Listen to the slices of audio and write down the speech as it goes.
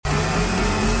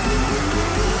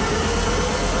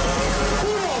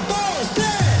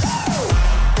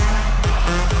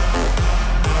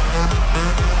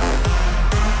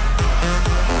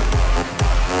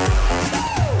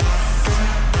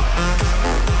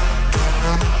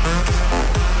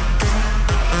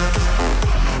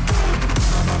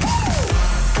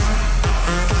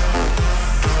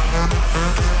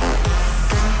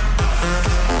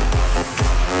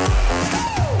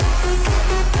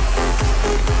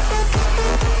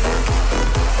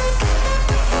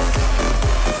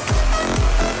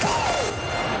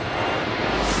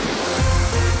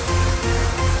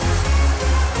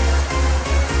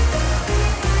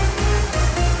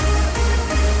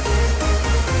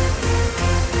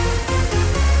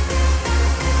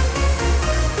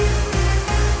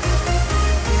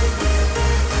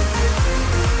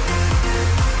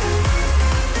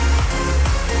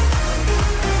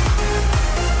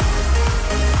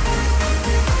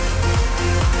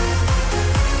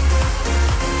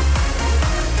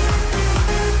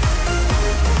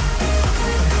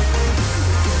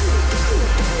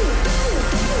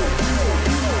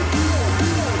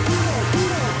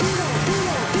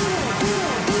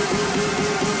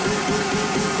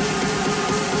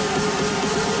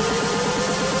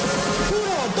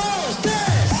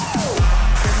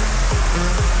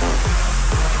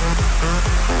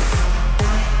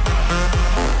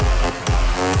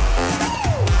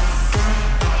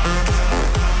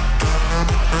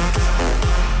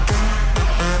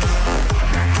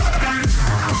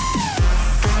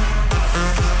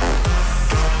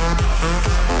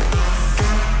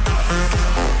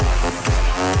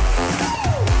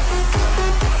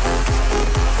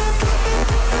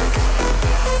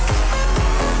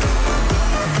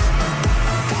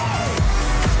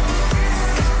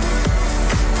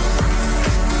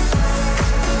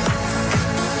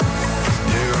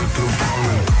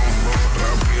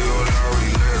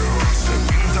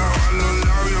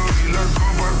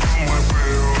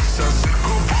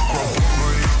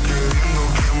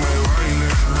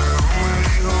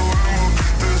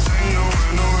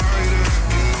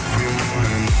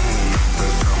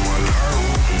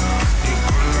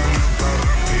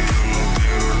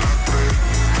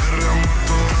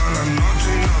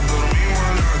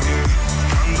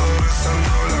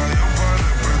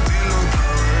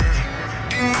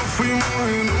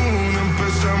en una,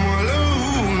 empezamos a la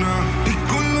 1 y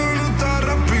con la nota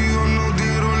rápido nos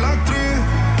dieron las 3.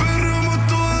 Perramos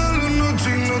toda la noche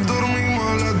y nos dormimos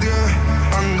a las 10.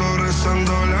 Ando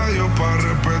rezándole a Dios para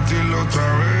repetirlo otra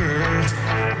vez.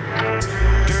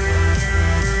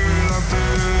 Quédate,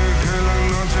 que la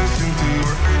noche sin ti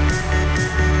duele.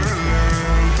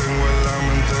 Tengo en la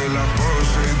mente la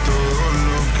pose y todo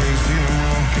lo que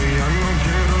hicimos, que ya no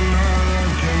quiero nada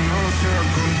que no sea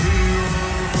contigo.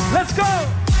 Let's go!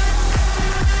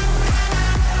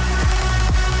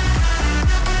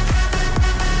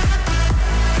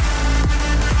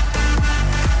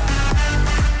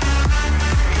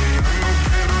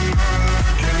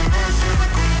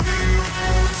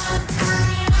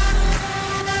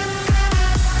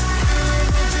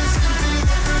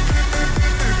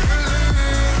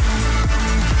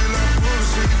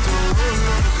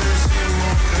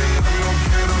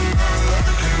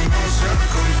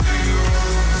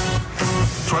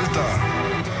 Suelta,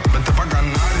 vente pa'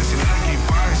 Canarias sin el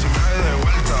equipaje, sin viaje de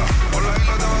vuelta. Por la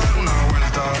isla te va a dar una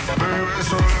vuelta. Bebé,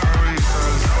 solo avisa.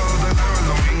 El sábado te llevo, el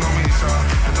domingo misa.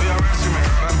 Estoy a ver si me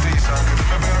garantiza que tú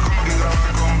me pegas como quien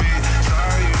graba con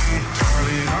Bizarrap.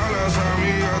 A las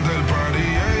amigas del party,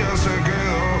 ella se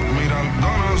quedó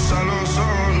mirándonos a los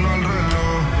ojos, no al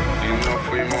reloj. Y nos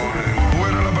fuimos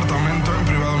fuera al apartamento en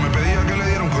privado. Me pedía que le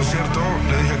diera un concierto.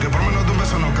 Le dije que por menos de un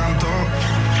beso no canto.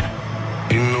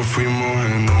 Y nos fuimos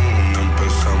en una,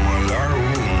 empezamos a la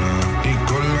 1 y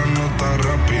con la nota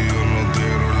rápido nos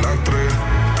dieron las 3.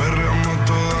 Perreamos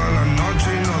toda la noche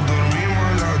y nos dormimos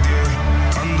a las 10.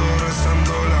 Ando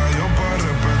rezándola yo para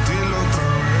repetirlo otra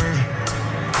vez.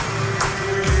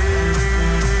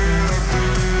 Quédate,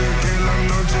 que la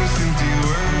noche sin ti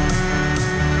duele.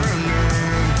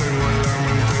 Tengo en la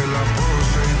mente la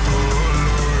pose y todo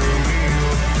lo mío,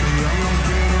 que ya no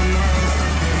quiero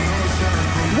nada que no sea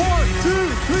conmigo. 1,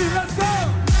 2, 3, let's go!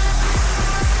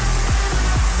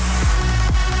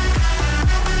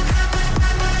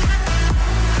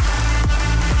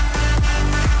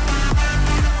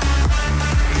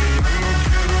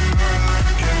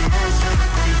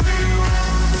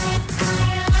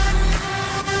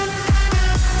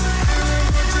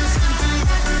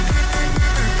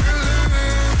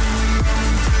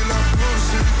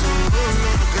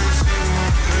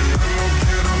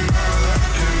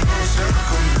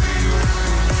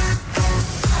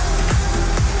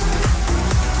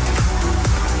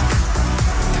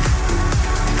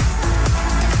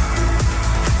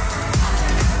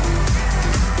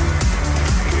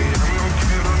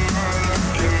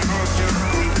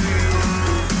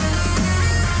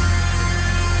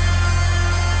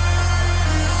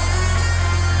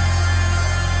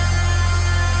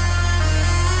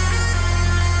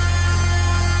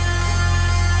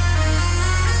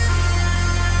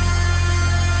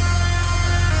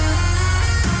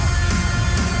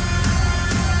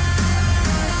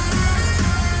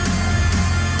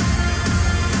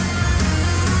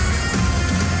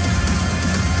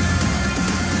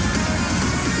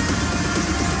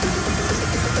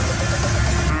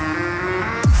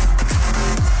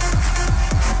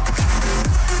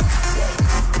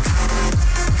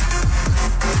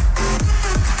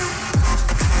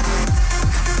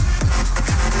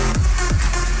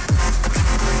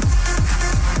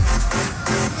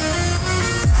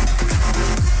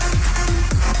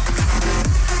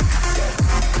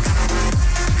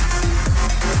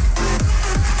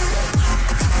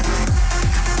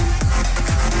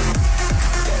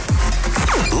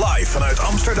 Vanuit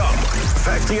Amsterdam,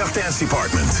 538 Dance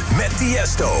Department met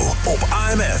Tiesto op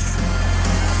AMF.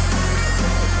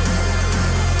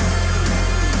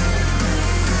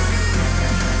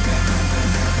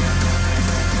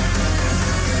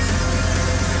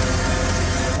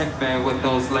 Headband with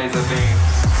those laser beams.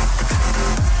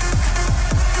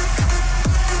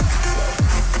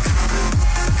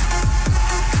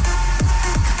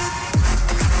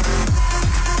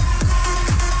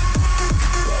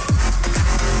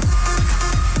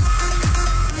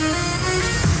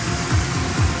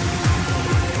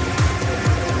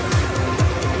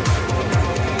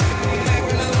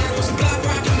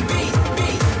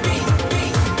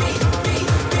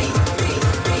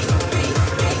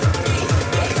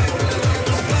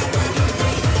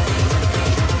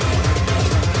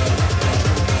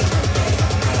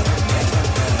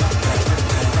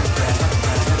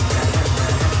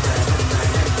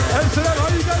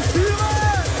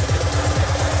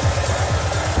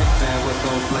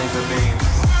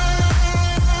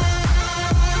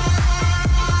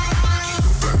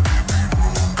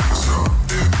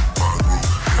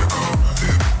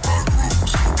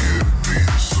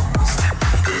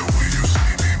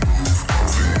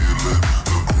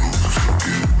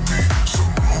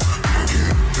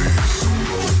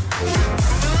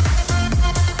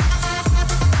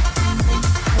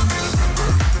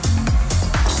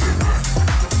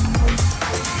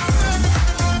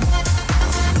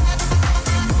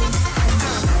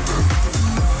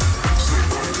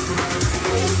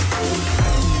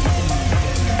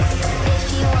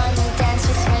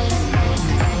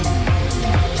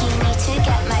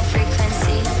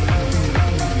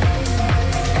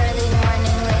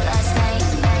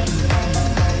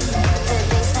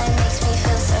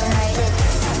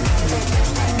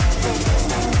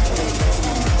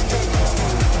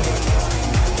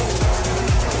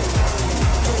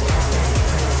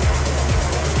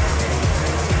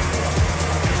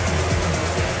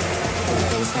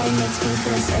 high makes me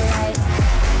feel so right.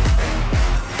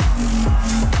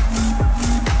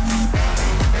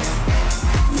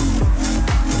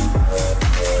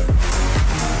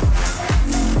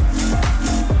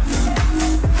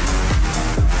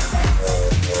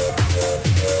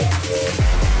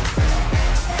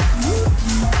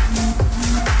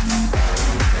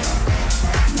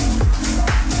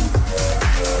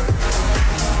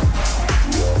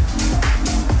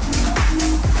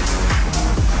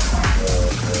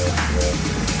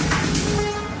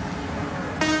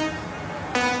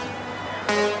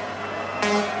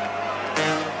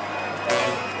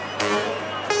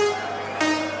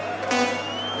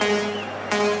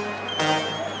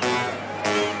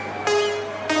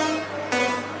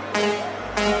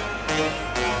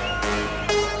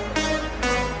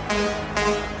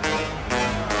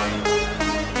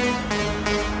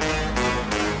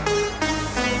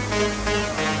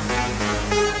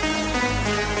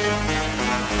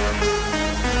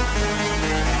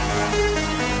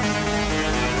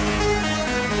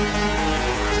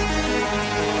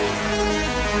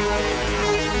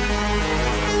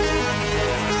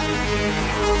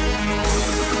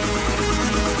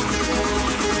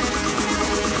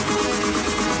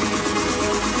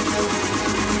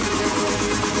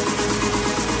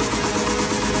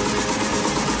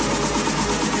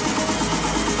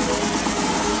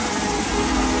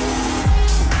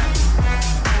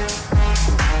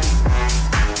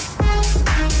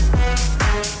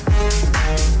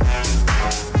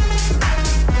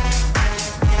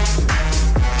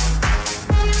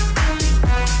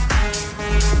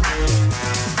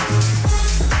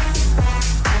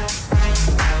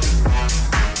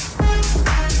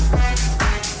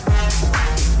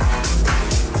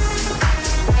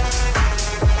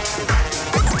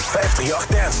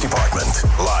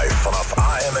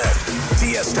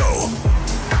 Tiesto.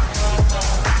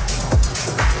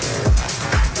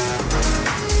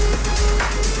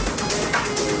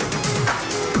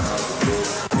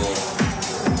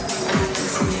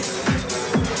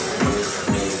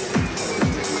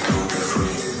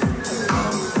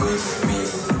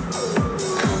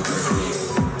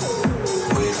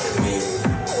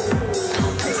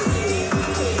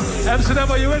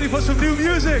 Amsterdam, are you ready for some new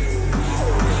music?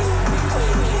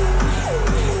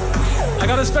 I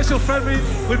got a special friend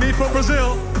with me from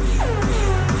Brazil.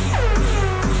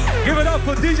 Give it up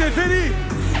for DJ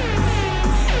VINNE.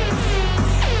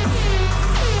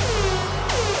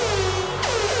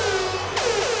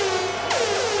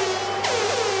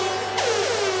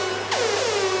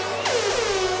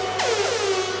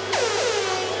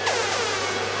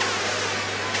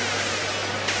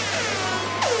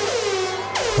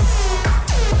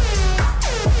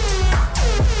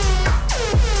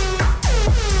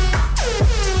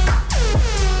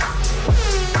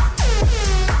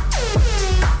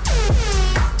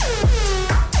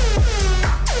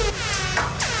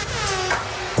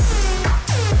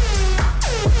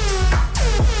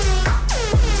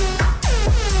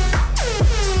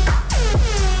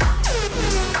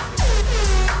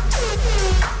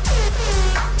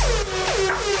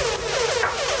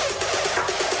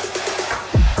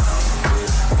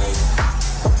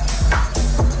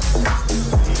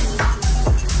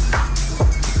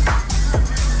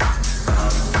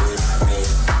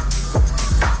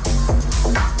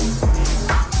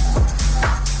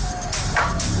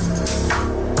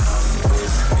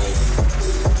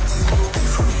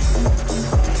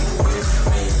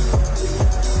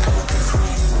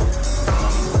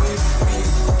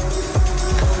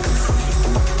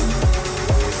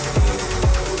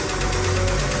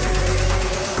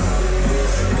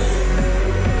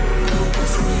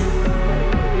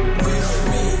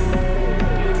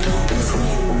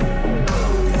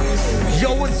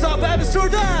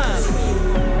 Amsterdam!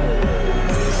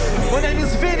 My name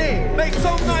is VINNE. Make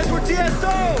some noise for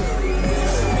Tiesto!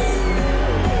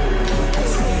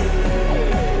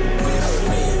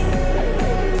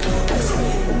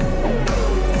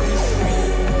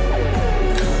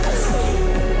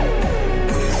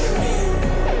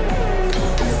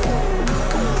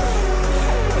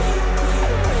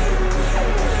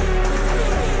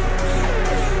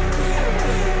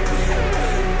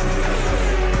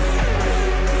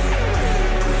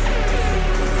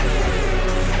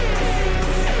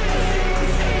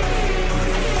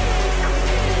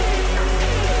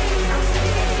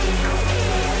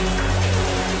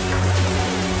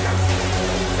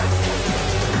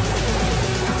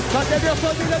 Cadê a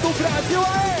família do Brasil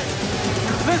aí?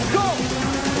 Let's go!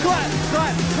 Clap,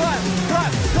 clap, clap,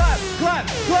 clap, clap, clap,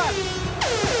 clap!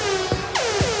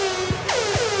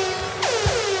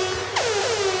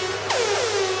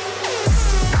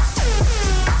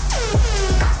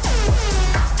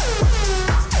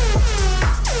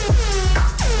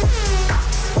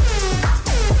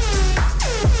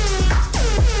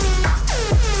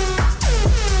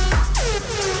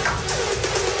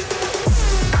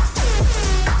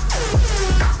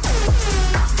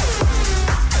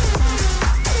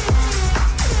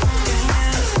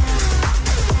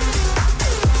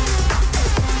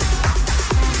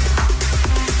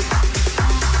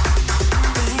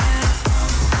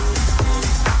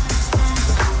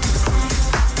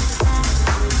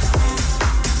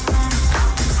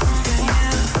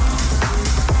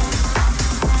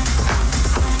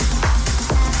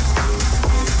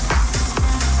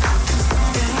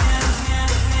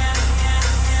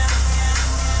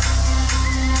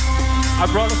 I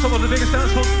brought some of the biggest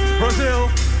talents from Brazil.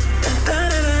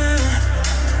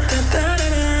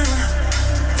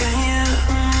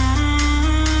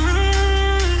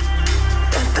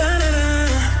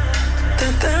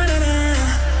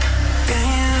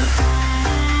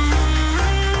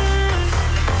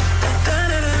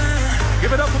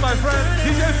 Give it up for my friend,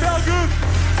 DJ Felguk.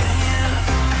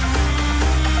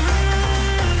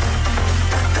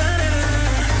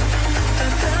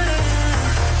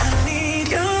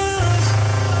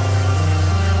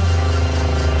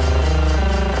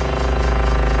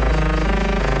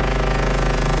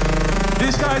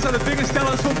 These guys are the biggest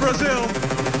talents from Brazil.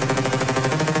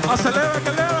 Acelera,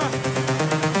 galera.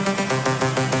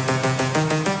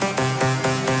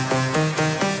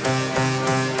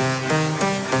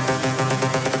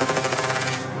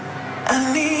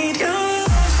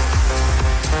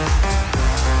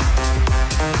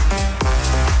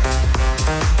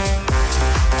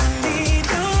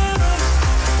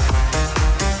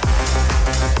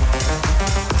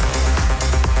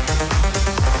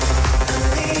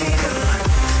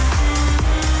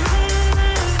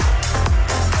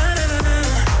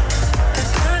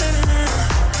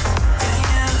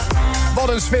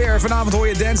 Sfeer. Vanavond hoor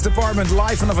je Dance Department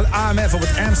live vanaf het AMF op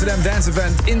het Amsterdam Dance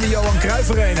Event in de Johan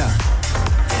Cruijff Arena.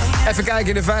 Even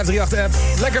kijken in de 538-app.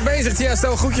 Lekker bezig,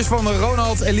 Tiesto. Groetjes van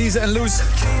Ronald, Elise en Loes.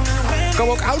 Er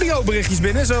komen ook audioberichtjes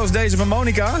binnen, zoals deze van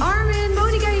Monica. Armin,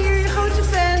 Monica hier, je grootste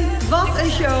fan. Wat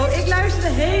een show. Ik luister de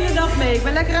hele dag mee. Ik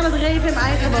ben lekker aan het reven in mijn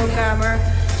eigen woonkamer.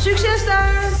 Succes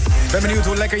daar! Ik ben benieuwd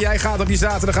hoe lekker jij gaat op je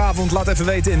zaterdagavond. Laat even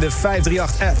weten in de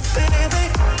 538-app.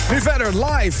 Nu verder,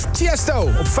 live, Tiesto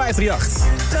op 538.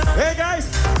 Hey guys,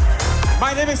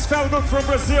 my name is Felguk from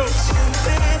Brazil.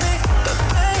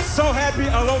 So happy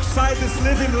alongside this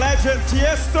living legend,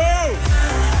 Tiesto.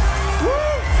 Woo!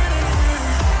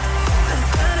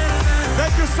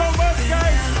 Thank you so much,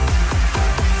 guys.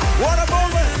 What a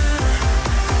moment.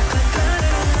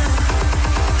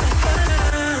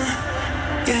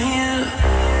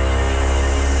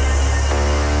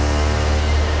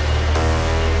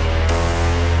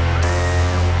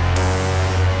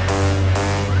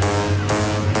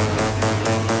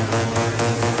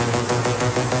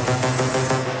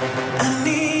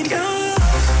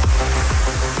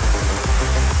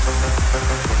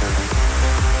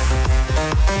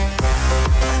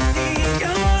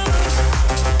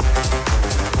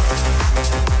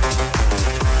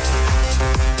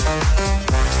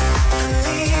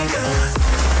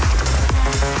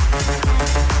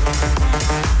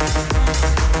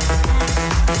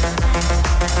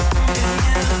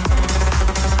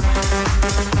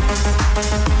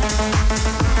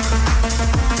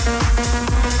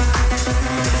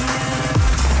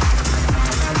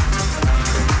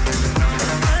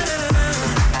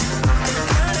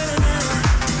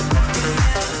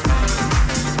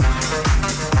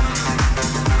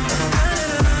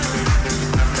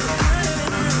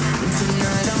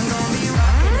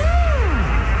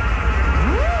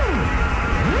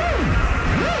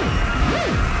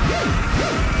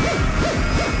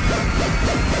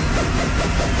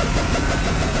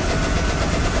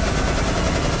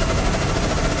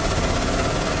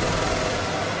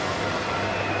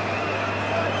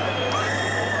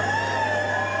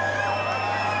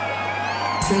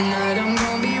 Tonight I'm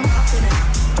gonna be rocking it,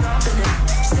 dropping it.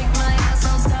 Stick my ass,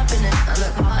 I'm stopping it. I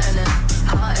look hot in it,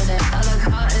 hot in it. I look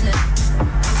hot in it.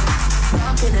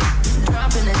 Rocking it,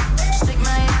 dropping it. Stick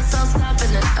my ass, I'm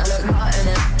stopping it. I look hot in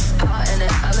it, hot in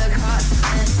it. I look hot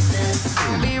in it.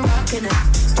 I'll be rocking it,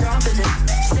 dropping it.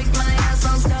 Stick my ass,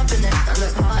 I'm stopping it. I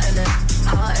look hot in it,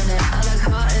 hot in it. I look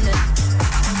hot in it.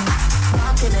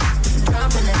 Rocking it,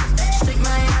 dropping it. Stick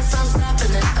my ass, I'm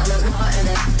stopping it. I look hot in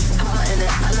it, hot in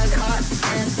it. I look hot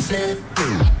in it.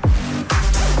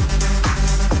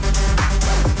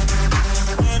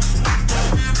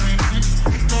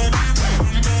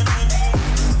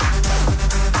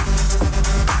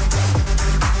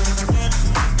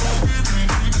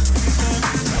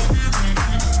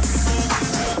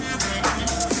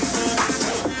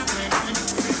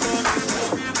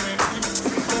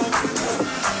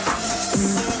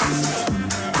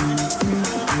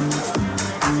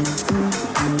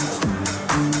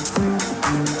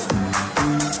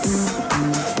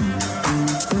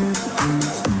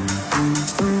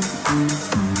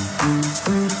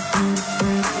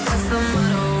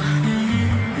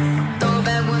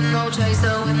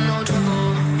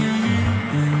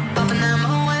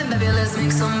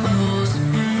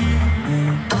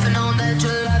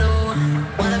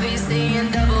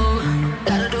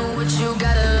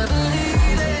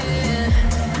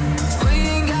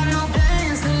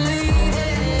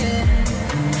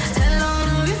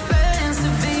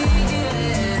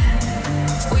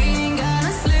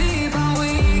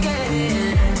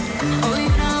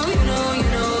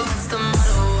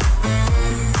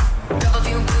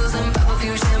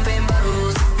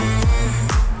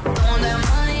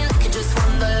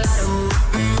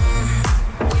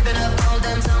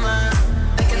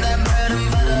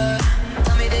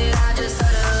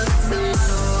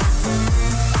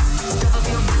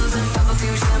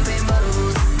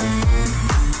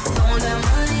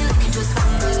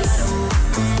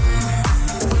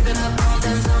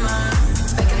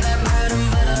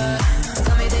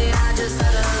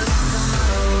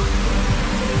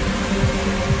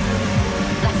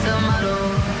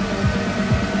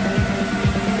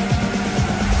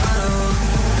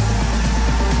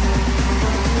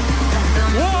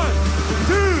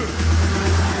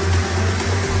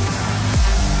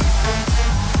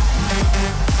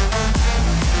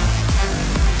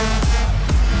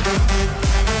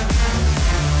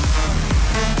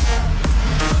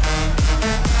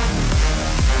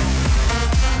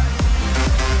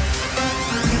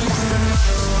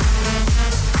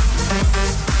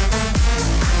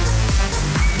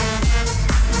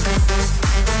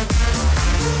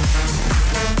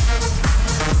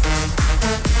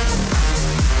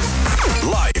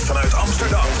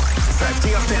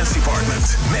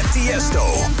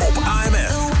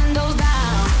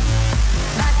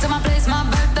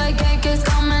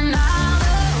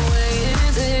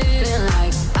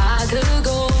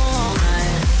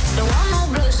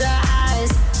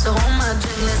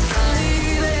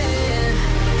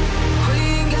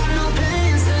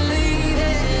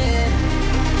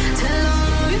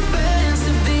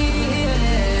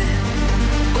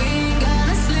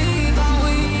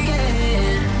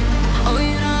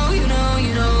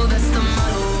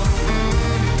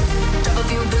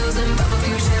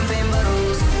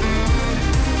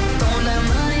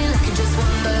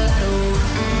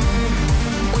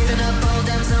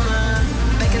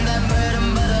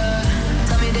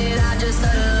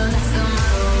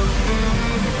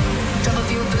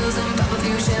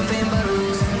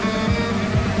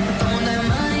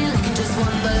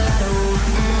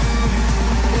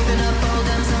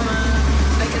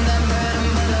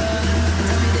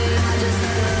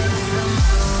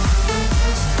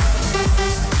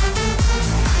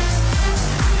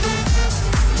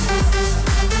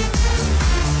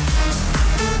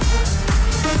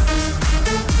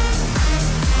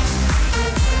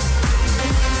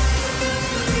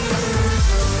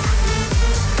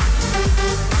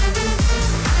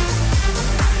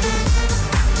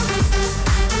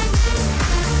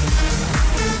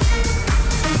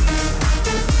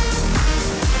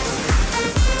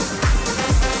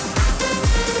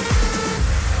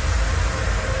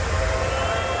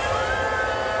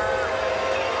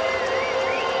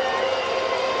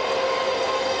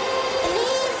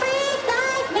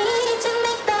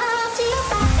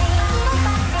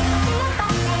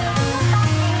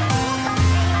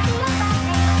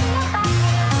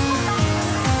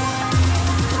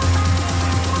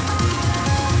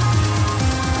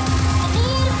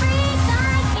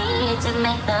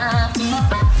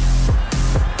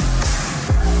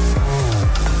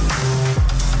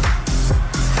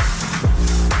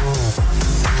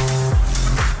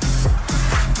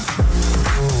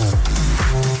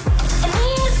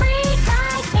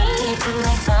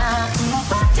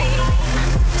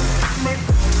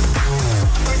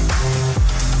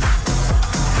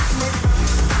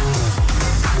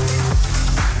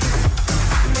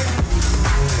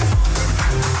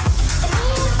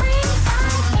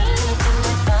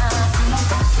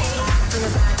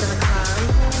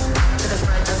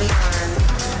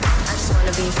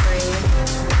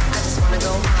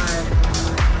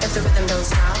 If the rhythm don't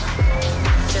stop,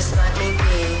 just let me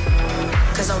be.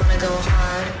 Cause I wanna go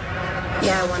hard.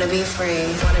 Yeah, I wanna be free.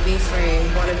 Wanna be free.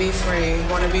 Wanna be free.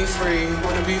 Wanna be free.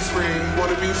 Wanna be free.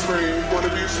 Wanna be free. Wanna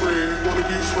be free. Wanna be free.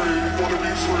 Wanna be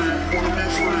free. Wanna be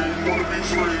free. Wanna be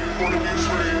free. Wanna be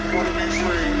free. Wanna be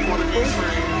free. Wanna be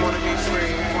free. Wanna be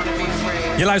free. Wanna be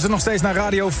free. Je luistert nog steeds naar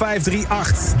Radio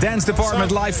 538. Dance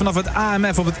Department live vanaf het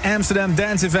AMF op het Amsterdam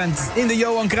Dance Event in de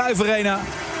Johan Cruijff Arena.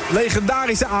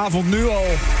 Legendarische avond nu al.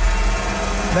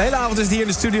 De hele avond is hier in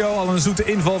de studio al een zoete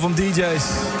inval van DJ's.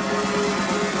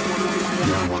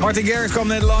 Martin Garrix kwam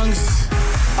net langs.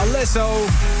 Alesso.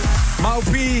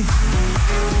 Maupi.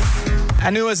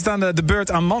 En nu is het aan de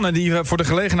beurt aan mannen die voor de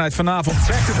gelegenheid vanavond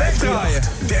back-to-back draaien.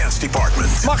 Dance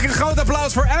Department. Mag ik een groot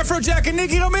applaus voor Afrojack en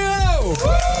Nicky Romero?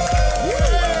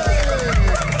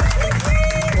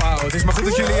 Wauw, het is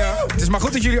maar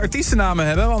goed dat jullie artiestennamen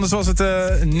hebben, want anders was het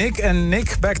Nick en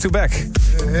Nick back-to-back.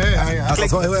 Ja. Dat had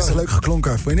wel heel erg leuk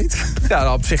geklonken, vond je niet? Ja,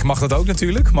 nou, op zich mag dat ook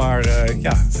natuurlijk, maar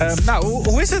ja. Nou,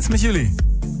 hoe is het met jullie?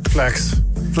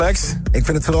 Flex. Ik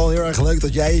vind het vooral heel erg leuk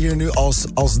dat jij hier nu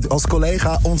als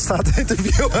collega ons staat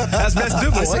interviewen. Dat is best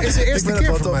dubbel, hè? Het is de eerste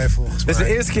keer voor mij, volgens mij. Het is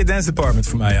de eerste keer Dance Department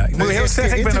voor mij, ja. Ik moet heel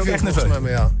zeggen, ik ben ook echt nerveus.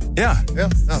 Ja,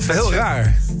 dat is heel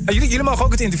raar. Jullie mogen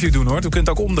ook het interview doen, hoor. We kunnen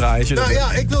het ook omdraaien. Als je nou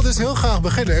ja, ik wil dus heel graag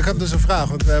beginnen. Ik heb dus een vraag,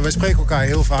 want wij spreken elkaar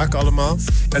heel vaak allemaal.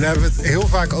 En dan hebben we het heel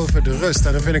vaak over de rust.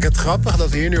 En dan vind ik het grappig dat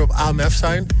we hier nu op AMF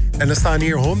zijn. En er staan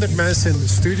hier 100 mensen in de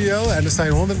studio. En er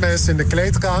zijn 100 mensen in de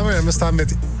kleedkamer. En we staan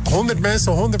met 100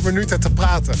 mensen 100 minuten te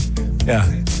praten. Ja.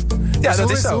 Ja, dus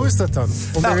dat is zo. Hoe is dat dan?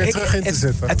 Om er weer terug in te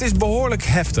zitten. Het is behoorlijk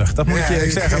heftig, dat moet je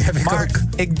zeggen. Maar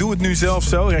ik doe het nu zelf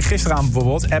zo. Gisteravond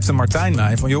bijvoorbeeld appte Martijn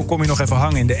mij van... joh, kom je nog even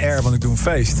hangen in de air, want ik doe een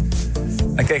feest.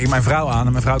 Dan keek ik mijn vrouw aan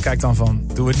en mijn vrouw kijkt dan van...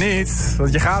 doe het niet,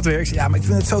 want je gaat weer. Ik zeg, ja, maar ik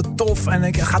vind het zo tof en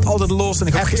het gaat altijd los. En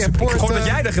ik hoop dat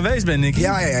jij er geweest bent, Nicky.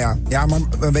 Ja,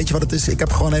 maar weet je wat het is? Ik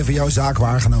heb gewoon even jouw zaak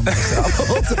waargenomen.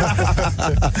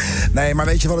 Nee, maar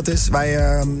weet je wat het is? Wij,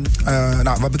 we hebben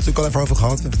het natuurlijk al even over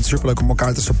gehad. We vinden het superleuk om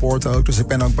elkaar te supporten ook. Dus ik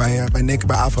ben ook bij Nick,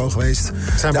 bij Afro geweest.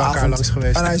 Zijn bij elkaar langs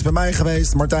geweest. En hij is bij mij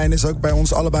geweest. Martijn is ook bij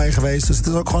ons allebei geweest. Dus het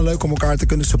is ook gewoon leuk om elkaar te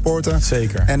kunnen supporten.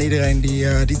 Zeker. En iedereen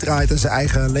die draait en zijn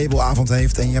eigen labelavond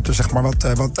heeft... en je hebt er zeg maar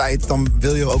wat tijd... dan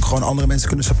wil je ook gewoon andere mensen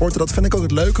kunnen supporten. Dat vind ik ook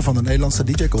het leuke van de Nederlandse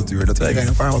DJ-cultuur. Dat iedereen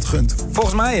elkaar wat gunt.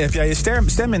 Volgens mij heb jij je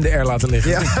stem in de air laten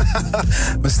liggen. Ja.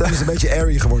 Mijn stem is een beetje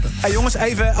airy geworden. Hey jongens,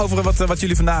 even over wat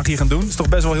jullie vandaag hier gaan doen. Dat is toch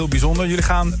best wel heel bijzonder. Jullie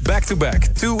gaan back-to-back.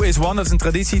 2 is 1, dat is een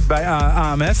traditie bij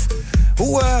AMF.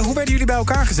 Hoe werden jullie bij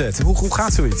elkaar gezet? Hoe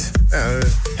gaat zoiets?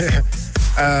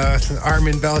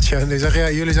 Armin Beltje en die zegt, ja,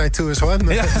 jullie zijn 2 is 1.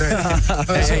 Ja.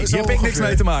 Hier heb ik niks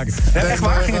mee te maken. Echt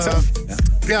waar, ging het zo?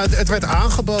 Ja, het werd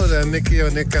aangeboden. En Nicky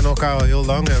en ik kennen elkaar al heel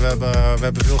lang. En we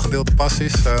hebben veel gedeelde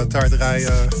passies. Te hard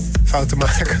rijden, fouten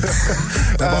maken.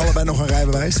 We hebben allebei nog een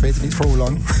rijbewijs. Weten niet voor hoe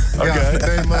lang. Okay. Ja,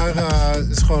 nee, maar het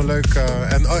is gewoon leuk.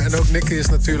 En ook Nicky is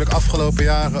natuurlijk afgelopen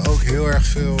jaren ook heel erg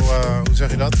veel, hoe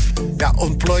zeg je dat? Ja,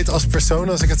 ontplooid als persoon,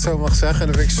 als ik het zo mag zeggen. En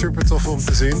dat vind ik super tof om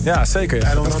te zien. Ja, zeker. Ja.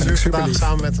 En om dan nu vandaag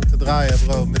samen met hem te draaien,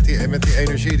 bro. Met die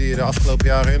energie die je de afgelopen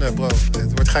jaren in hebt, bro.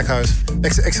 Het wordt gekhuis.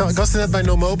 Ik was er net bij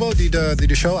Nomobo, die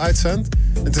de show uitzendt.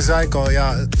 En toen zei ik al,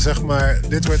 ja, zeg maar,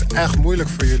 dit wordt echt moeilijk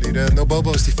voor jullie. De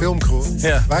Nobobo is die filmcrew.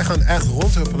 Ja. Wij gaan echt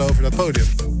rondhuppelen over dat podium.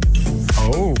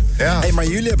 Oh. Ja. Hey, maar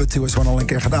jullie hebben 2 is 1 al een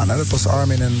keer gedaan, hè? Dat was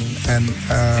Armin en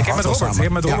ik heb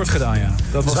met Robert gedaan, ja.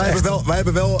 Dat was wij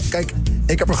hebben wel, kijk,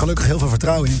 ik heb er gelukkig heel veel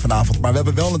vertrouwen in vanavond. Maar we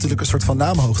hebben wel natuurlijk een soort van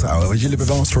naam hoog te houden. Want jullie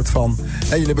hebben wel een soort van,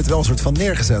 jullie hebben het wel een soort van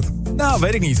neergezet. Nou,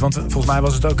 weet ik niet. Want volgens mij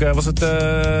was het ook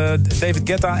David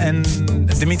Guetta en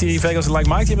Dimitri Vegas en Like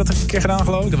Mike. Die hebben dat een keer gedaan,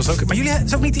 geloof ik. Dat was ook, maar jullie, het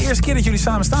is ook niet de eerste keer dat jullie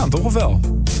samen staan, toch? Of wel?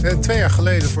 2 jaar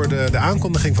geleden voor de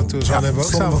aankondiging van Tours hebben we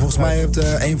ook samen. Volgens mij op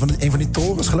een van die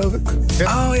torens, geloof ik.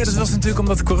 Ja. Oh ja, dat was natuurlijk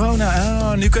omdat corona...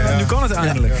 Oh, nu kan het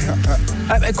eindelijk.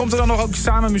 En komt er dan nog ook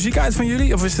samen muziek uit van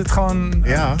jullie? Of is het gewoon...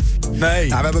 Ja. Nee.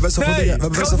 Ja, we hebben best wel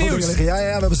veel dingen liggen. Ja,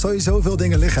 we hebben sowieso veel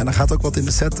dingen liggen. En er gaat ook wat in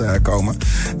de set komen.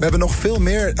 We hebben nog veel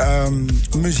meer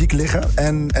muziek liggen.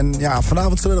 En ja,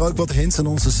 vanavond zullen er ook wat hints in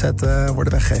onze set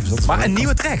worden weggegeven. Maar een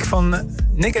nieuwe track van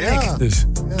Nick en Nick dus.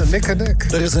 Ja, Nick en Nick.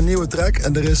 Er is een nieuwe track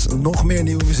en er is nog meer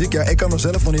nieuwe muziek. Ja, ik kan er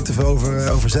zelf nog niet te veel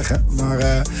over zeggen. Maar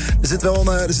er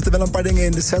zitten wel een paar dingen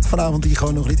in de set vanavond die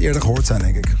gewoon nog niet eerder gehoord zijn,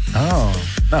 denk ik. Oh.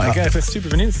 Nou, ik ben echt super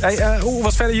benieuwd. Hey, hoe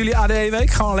was verder jullie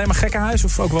ADE-week? Gewoon alleen maar gekkenhuis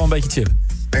of ook wel een beetje chillen?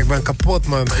 Ik ben kapot,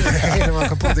 man. Ik ben helemaal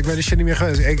kapot. Ik ben de shit niet meer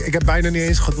geweest. Ik heb bijna niet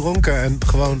eens gedronken en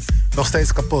gewoon nog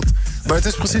steeds kapot. Maar het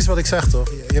is precies wat ik zeg, toch?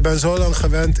 Je bent zo lang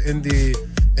gewend in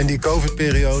in die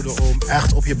COVID-periode om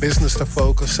echt op je business te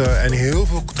focussen en heel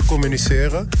veel te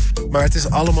communiceren. Maar het is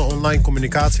allemaal online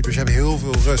communicatie, dus je hebt heel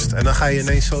veel rust. En dan ga je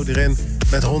ineens zo erin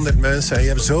met 100 mensen en je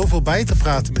hebt zoveel bij te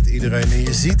praten met iedereen. En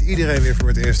je ziet iedereen weer voor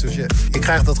het eerst, dus ik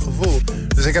krijg dat gevoel.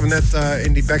 Dus ik heb net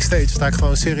in die backstage, sta ik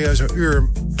gewoon serieus een uur,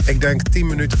 ik denk 10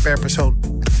 minuten per persoon,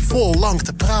 vol lang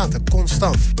te praten,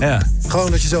 constant. Ja.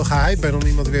 Gewoon dat je zo gehyped bent om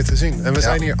iemand weer te zien. En we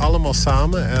zijn hier allemaal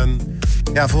samen en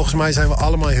ja, volgens mij zijn we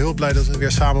allemaal heel blij dat we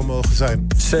weer samen mogen zijn.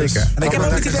 Zeker. Dus, en ik heb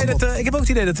ook het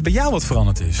idee dat er bij jou wat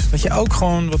veranderd is. Dat je ook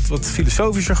gewoon wat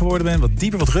filosofischer geworden bent, wat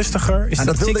dieper, wat rustiger.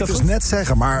 Dat wilde ik dus net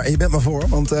zeggen, maar je bent maar voor.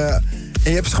 Want je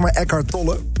hebt zeg maar Eckhart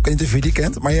Tolle. Ik weet niet of je die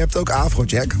kent, maar je hebt ook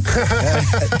Afrojack.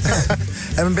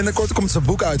 En binnenkort komt zijn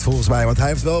boek uit volgens mij. Want hij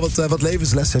heeft wel wat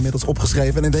levenslessen inmiddels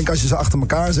opgeschreven. En ik denk als je ze achter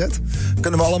elkaar zet,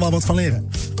 kunnen we allemaal wat van leren.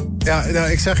 Ja,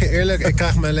 nou, ik zeg je eerlijk, ik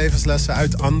krijg mijn levenslessen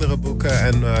uit andere boeken.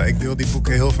 En ik deel die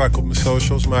boeken heel vaak op mijn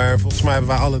socials. Maar volgens mij hebben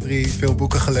wij alle 3 veel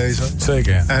boeken gelezen.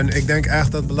 Zeker. En ik denk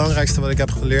echt dat het belangrijkste wat ik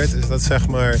heb geleerd is dat zeg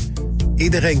maar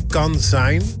iedereen kan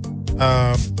zijn.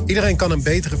 Iedereen kan een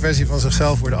betere versie van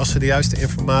zichzelf worden als ze de juiste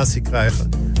informatie krijgen.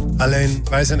 Alleen,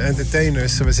 wij zijn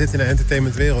entertainers, we zitten in een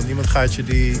entertainmentwereld. Niemand gaat je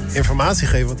die informatie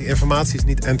geven, want die informatie is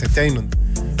niet entertainend.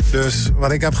 Dus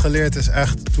wat ik heb geleerd is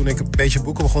echt, toen ik een beetje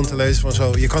boeken begon te lezen van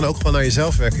zo, je kan ook gewoon aan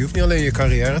jezelf werken. Je hoeft niet alleen in je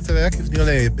carrière te werken, je hoeft niet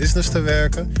alleen in je business te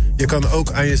werken. Je kan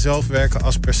ook aan jezelf werken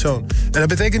als persoon. En dat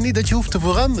betekent niet dat je hoeft te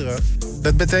veranderen.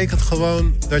 Dat betekent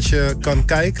gewoon dat je kan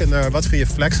kijken naar wat vind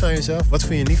je flex aan jezelf, wat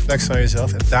vind je niet flex aan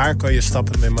jezelf. En daar kan je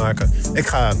stappen mee maken. Ik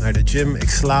ga naar de gym, ik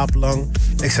slaap lang,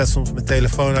 ik zet soms mijn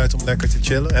telefoon uit om lekker te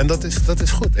chillen. En dat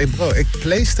is goed. Hey bro, ik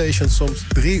PlayStation soms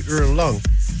 3 uur lang.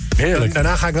 Heerlijk.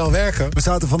 Daarna ga ik wel werken. We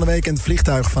zaten van de week in het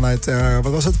vliegtuig vanuit,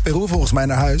 wat was het, Peru volgens mij,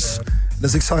 naar huis.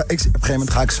 Dus op een gegeven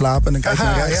moment ga ik slapen en dan kijk ik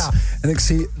naar rechts. Ja. En ik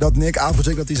zie dat Nick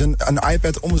Afrojack dat hij een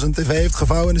iPad om zijn tv heeft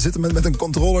gevouwen. En er zit met een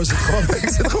controller zit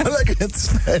gewoon lekker in te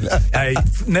spelen. Hey,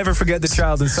 never forget the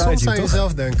child inside Soms you, aan toch?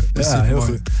 jezelf denken. Ja, heel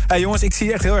goed. Hey jongens, ik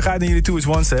zie echt heel erg uit naar jullie Two is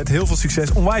One set. Heel veel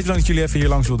succes. Onwijs bedankt dat jullie even hier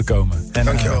langs wilden komen. En,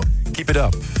 dankjewel. Keep it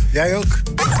up. Jij ook.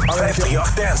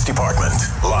 538 Dance Department.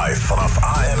 Live vanaf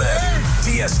AMF.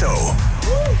 Tiesto.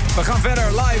 We gaan verder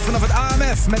live vanaf het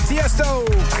AMF met Tiesto.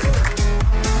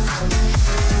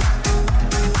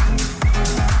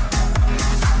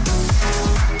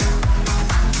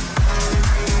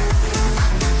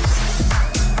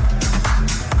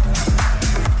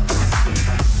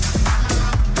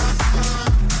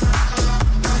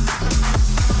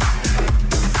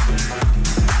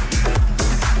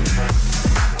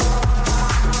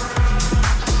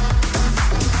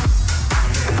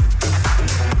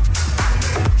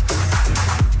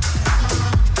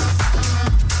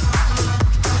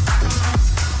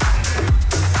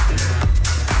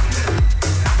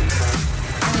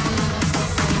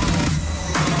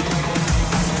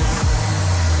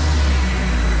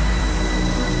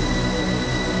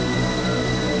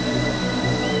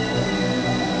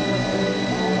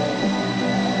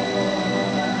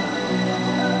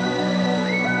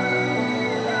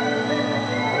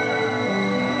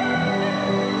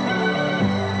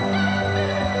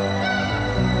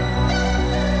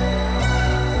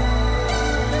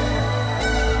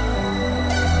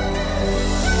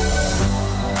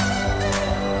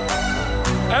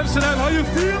 Amsterdam, how you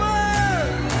feeling?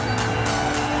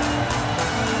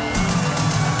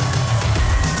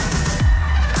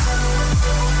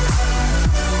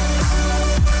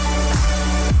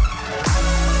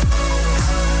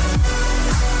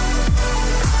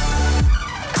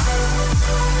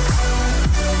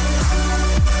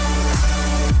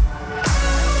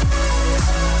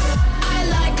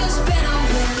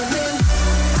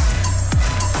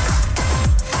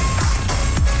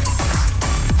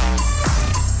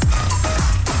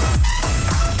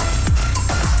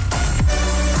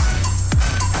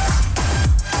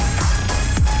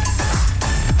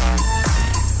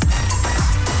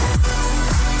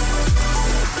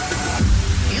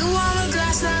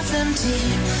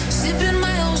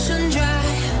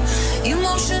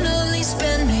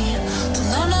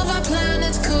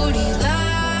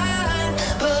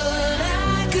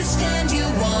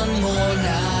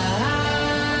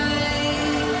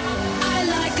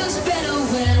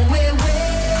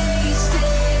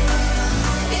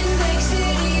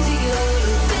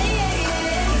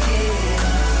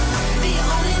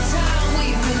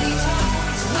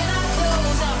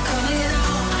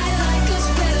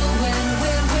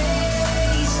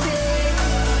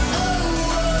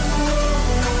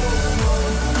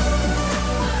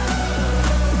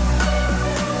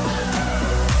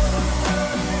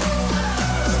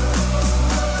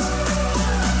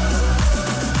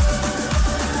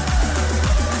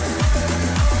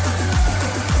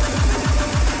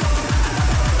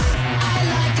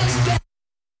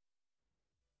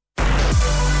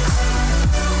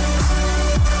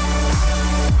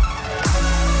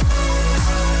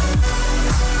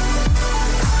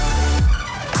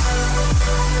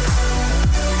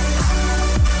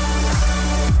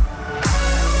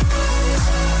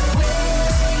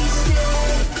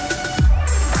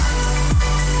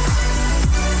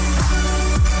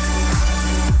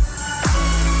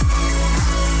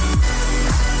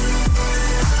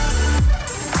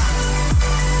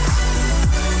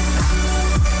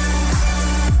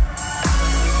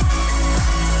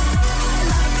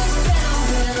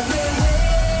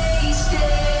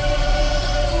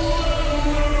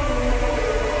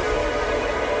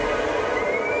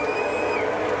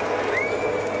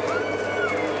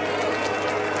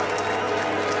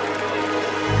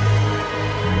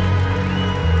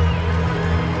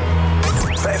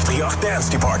 538 Dance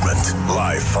Department.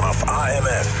 Live vanaf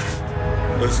AMF.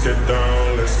 Let's get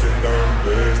down to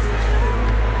business.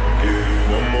 Give you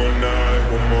one more night,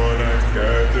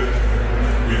 got this.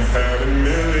 We've had a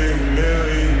million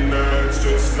nights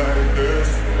just like this.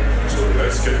 So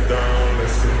let's get down to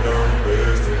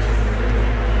business.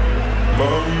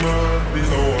 Mama, please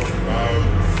don't walk out.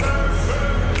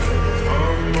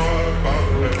 I'm about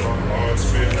to let my heart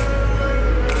spin.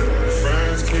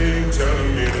 Friends keep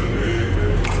telling me to leave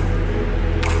it.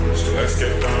 So let's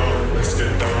get down to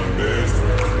business.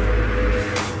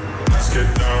 Let's get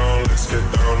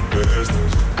down to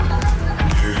business.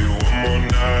 Give you one more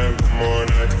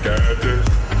night to get this.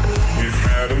 We've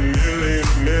had a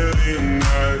million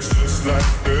nights just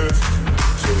like this.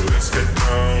 So let's get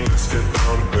down to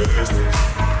business.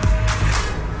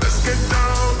 Let's get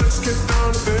down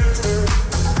to business.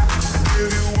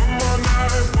 Give you one more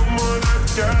night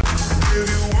to get. Give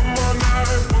you one more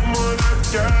night to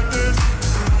get this.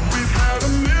 We've had a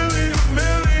million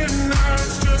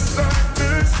nights just like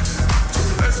this. So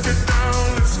let's get down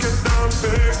to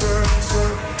business.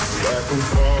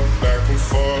 Back and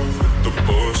forth with the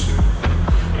bullshit.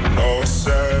 I know I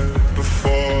said it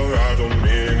before, I don't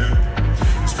mean it.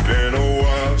 It's been a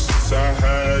while since I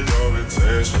had your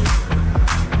attention.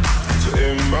 So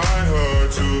it might hurt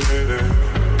to hit it.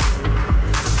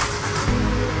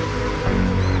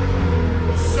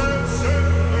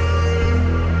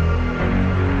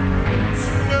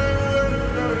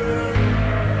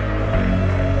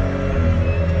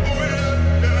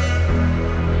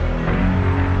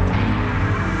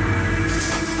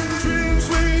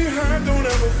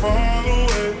 Fall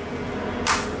away.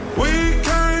 We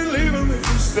can't leave them if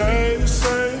we stay the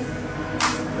same.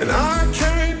 And I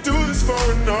can't do this for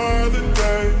another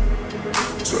day.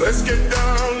 So let's get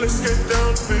down to business.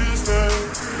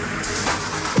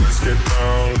 Let's get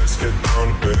down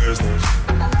to business.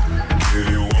 Give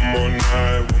you one more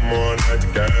night to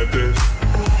get this.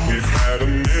 We've had a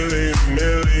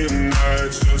million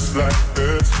nights just like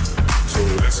this. So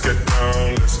let's get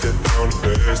down to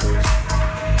business.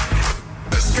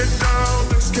 Let's get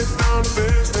down to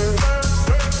business.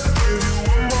 Give you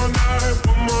one more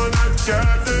night to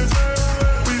get this.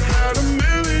 We've had a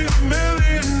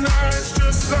million nights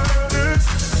just like this.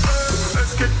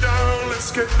 Let's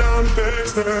get down to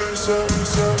business.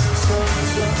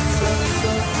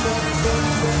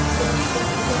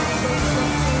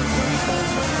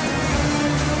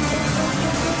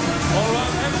 All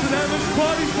right, Amsterdam, it's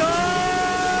party time!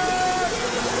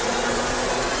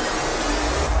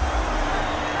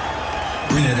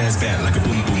 Bring that ass back like a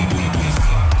boom, boom, boom, boom.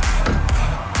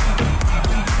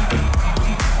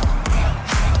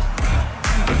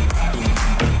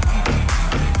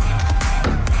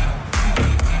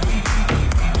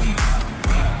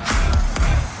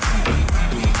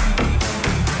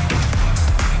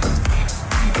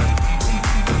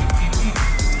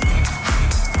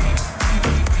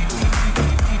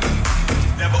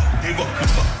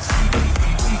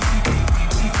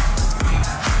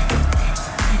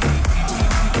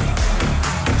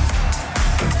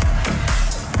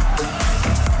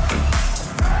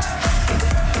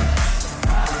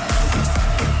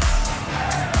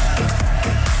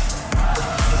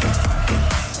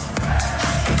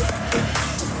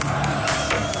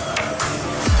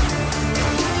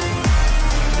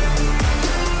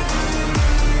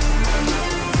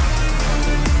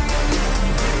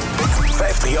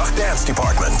 Dance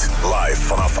Department. Live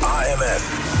vanaf AMF.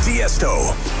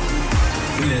 Tiesto.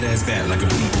 Bring that ass back like a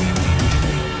boom, boom, boom.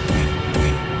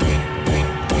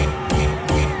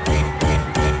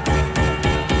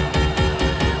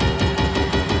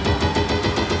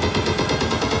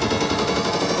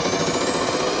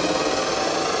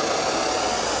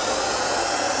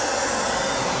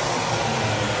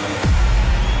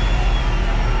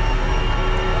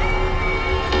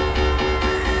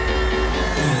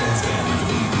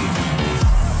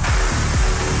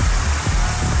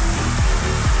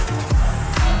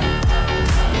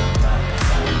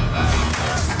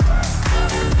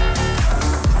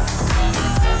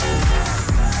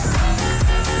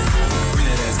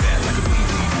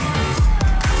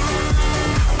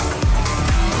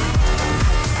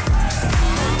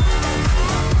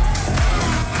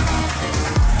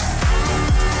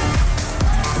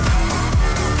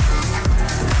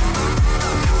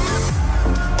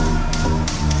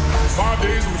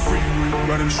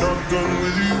 Shotgun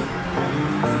with you.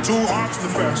 2 hearts in the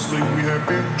fast lane. We had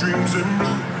big dreams in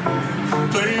blue.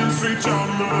 Playing sweet child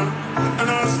of mine, and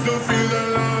I still feel that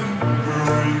line. Where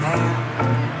are you now?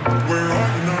 Where are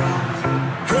you now?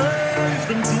 Hey, it's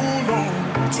been too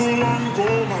long ago,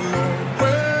 my love.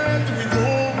 Where did we go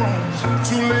wrong?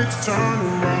 Too late to turn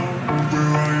around. round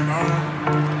where I am,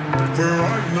 where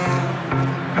right now.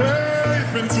 Hey,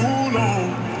 it's been too long.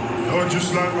 You're just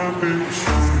like my baby,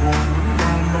 so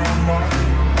round my,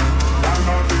 like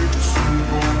my baby, so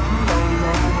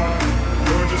round my.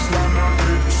 You're just like my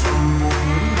baby, so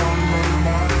round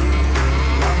my,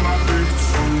 like my baby,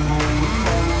 so round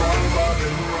my.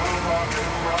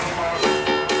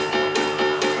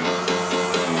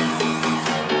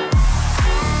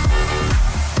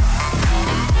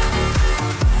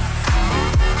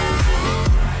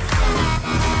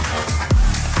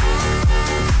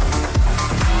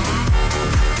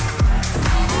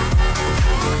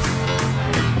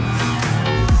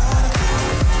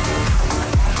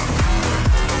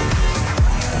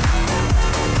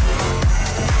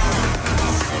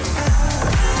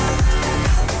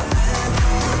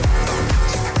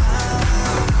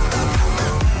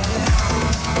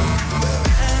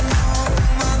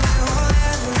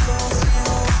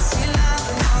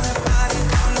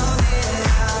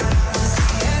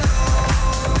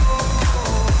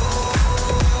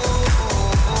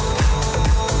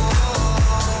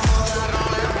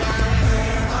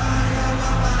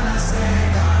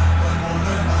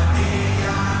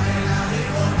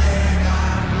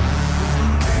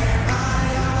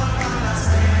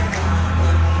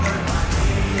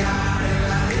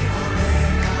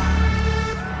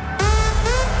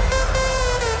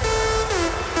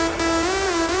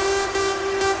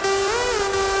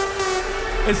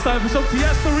 It's time for some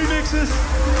Tiesto remixes.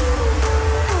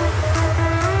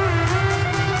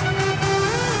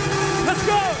 Let's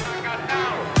go!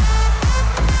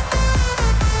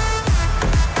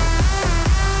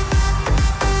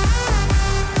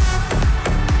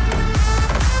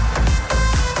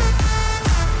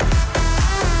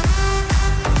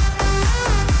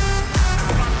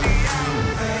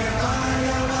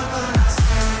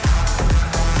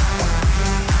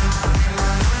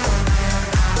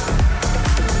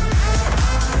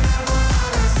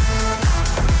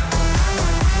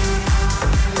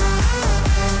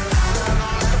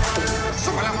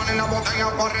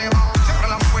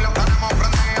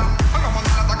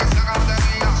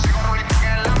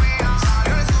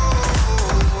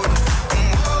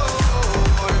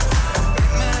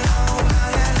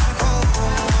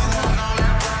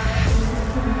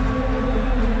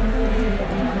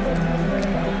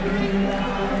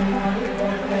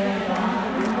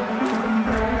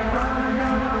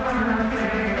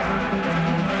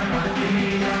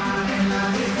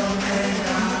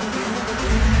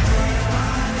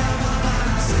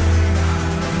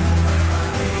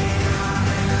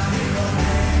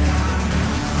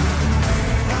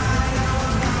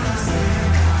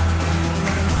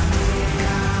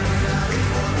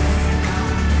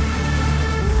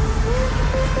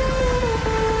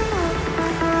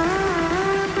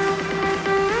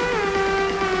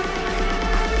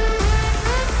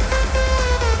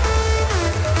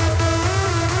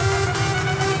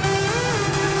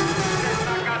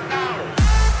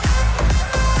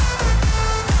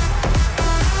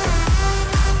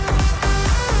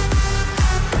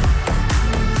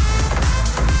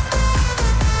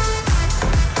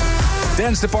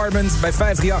 Dance Department bij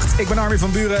 538. Ik ben Armin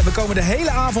van Buren. We komen de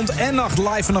hele avond en nacht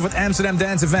live vanaf het Amsterdam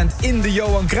Dance Event in de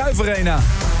Johan Cruijff Arena.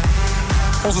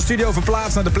 Onze studio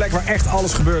verplaatst naar de plek waar echt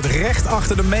alles gebeurt. Recht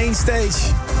achter de main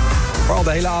stage. Waar al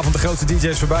de hele avond de grootste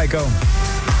DJ's voorbij komen.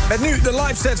 Met nu de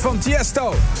live set van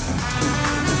Tiesto.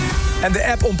 En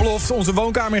de app ontploft. Onze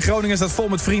woonkamer in Groningen staat vol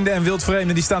met vrienden en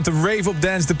wildvreemden. Die staan te rave op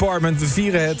Dance Department. We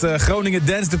vieren het Groningen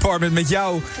Dance Department met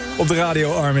jou op de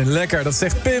radio, Armin. Lekker, dat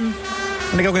zegt Pim.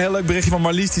 En ik heb ook een heel leuk berichtje van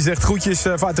Marlies. Die zegt groetjes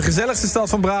vanuit de gezelligste stad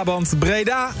van Brabant,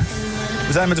 Breda.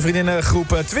 We zijn met de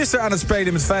vriendinnengroep Twister aan het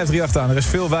spelen met 538 aan. Er is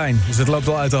veel wijn, dus het loopt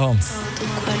wel uit de hand.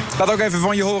 Laat ook even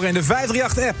van je horen in de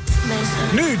 538-app.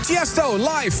 Nu Tiesto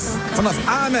live vanaf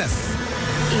AMF.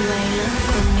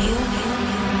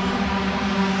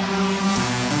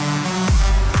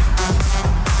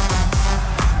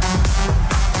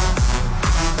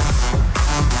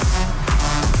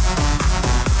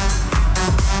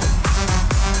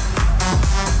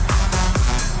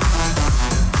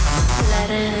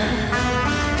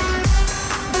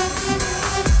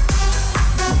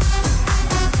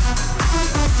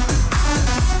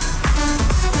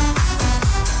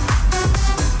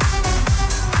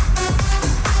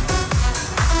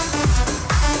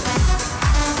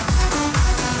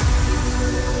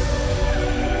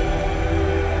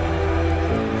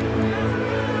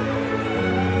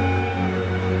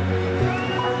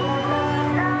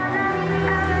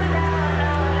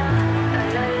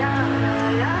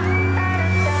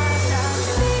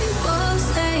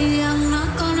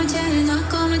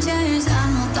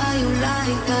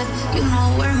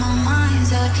 where my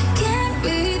mind's at. Can't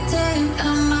be tamed.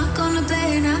 I'm not gonna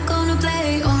play, not gonna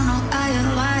play. Oh no, I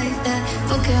ain't like that.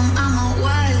 Fuck him, I'm a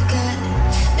wildcat.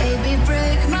 Baby,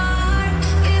 break my heart.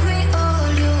 Give me all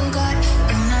you got.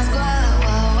 Don't ask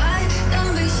why.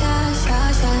 Don't be shy, shy,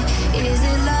 shy. Is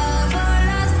it love or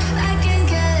lust? I can't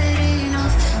get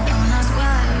enough. Don't ask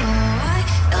why.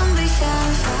 Don't be shy,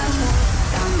 shy, shy.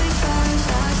 Don't be shy,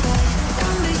 shy, shy.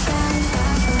 Don't be shy,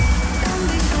 shy, shy. Don't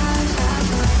be shy, shy,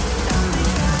 shy. Don't be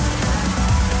shy, shy.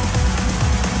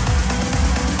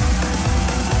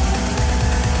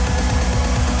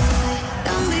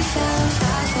 Don't be shy,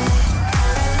 shy, shy.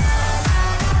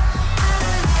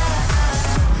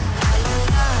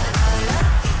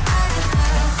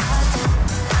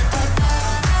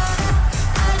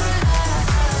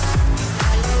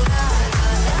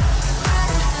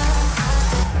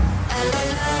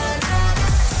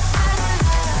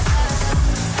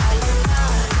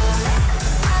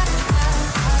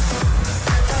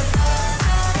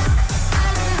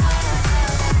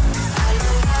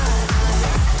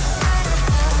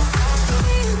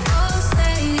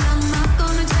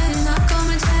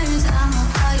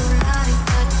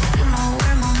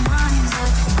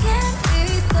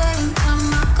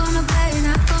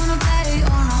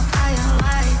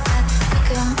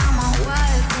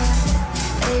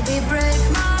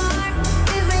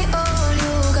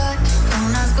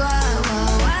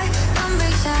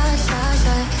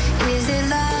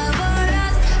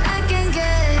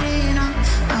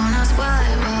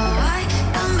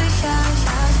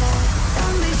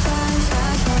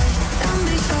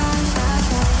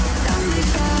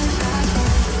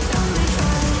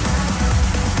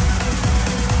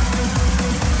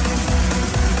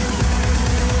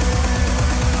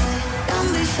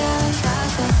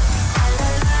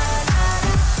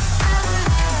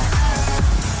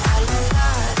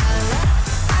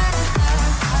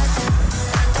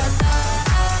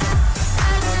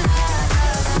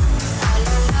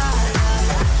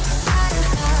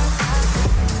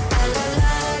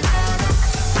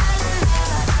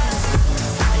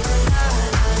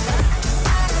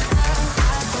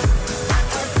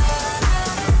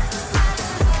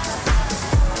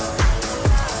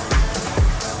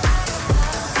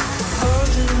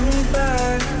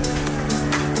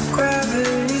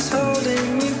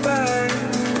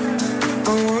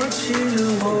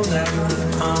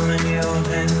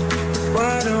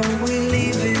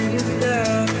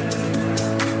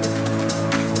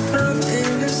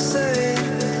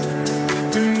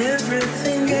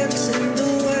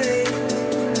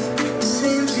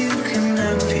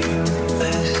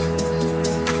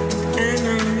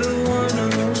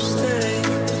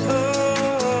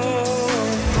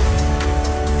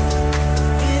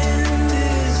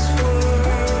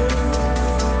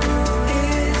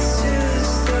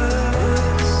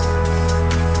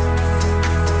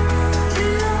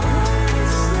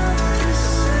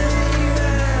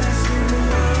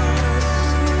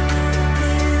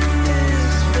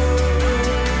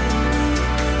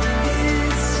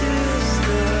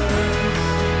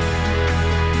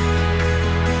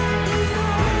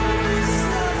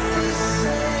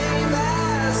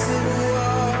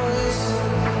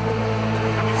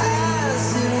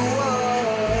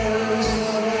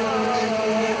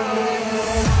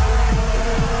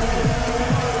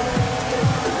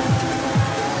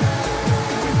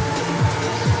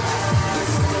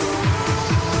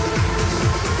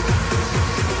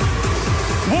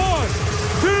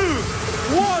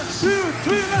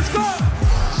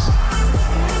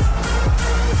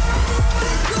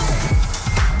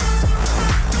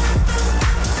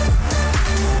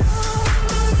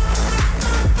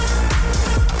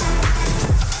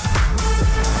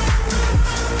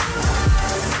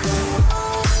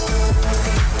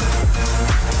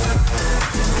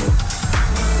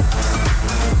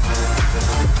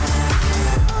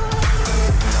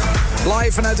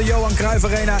 Vanuit de Johan Cruijff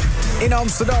Arena in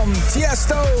Amsterdam.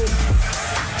 Tiesto.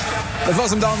 Dat was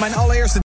hem dan, mijn allereerste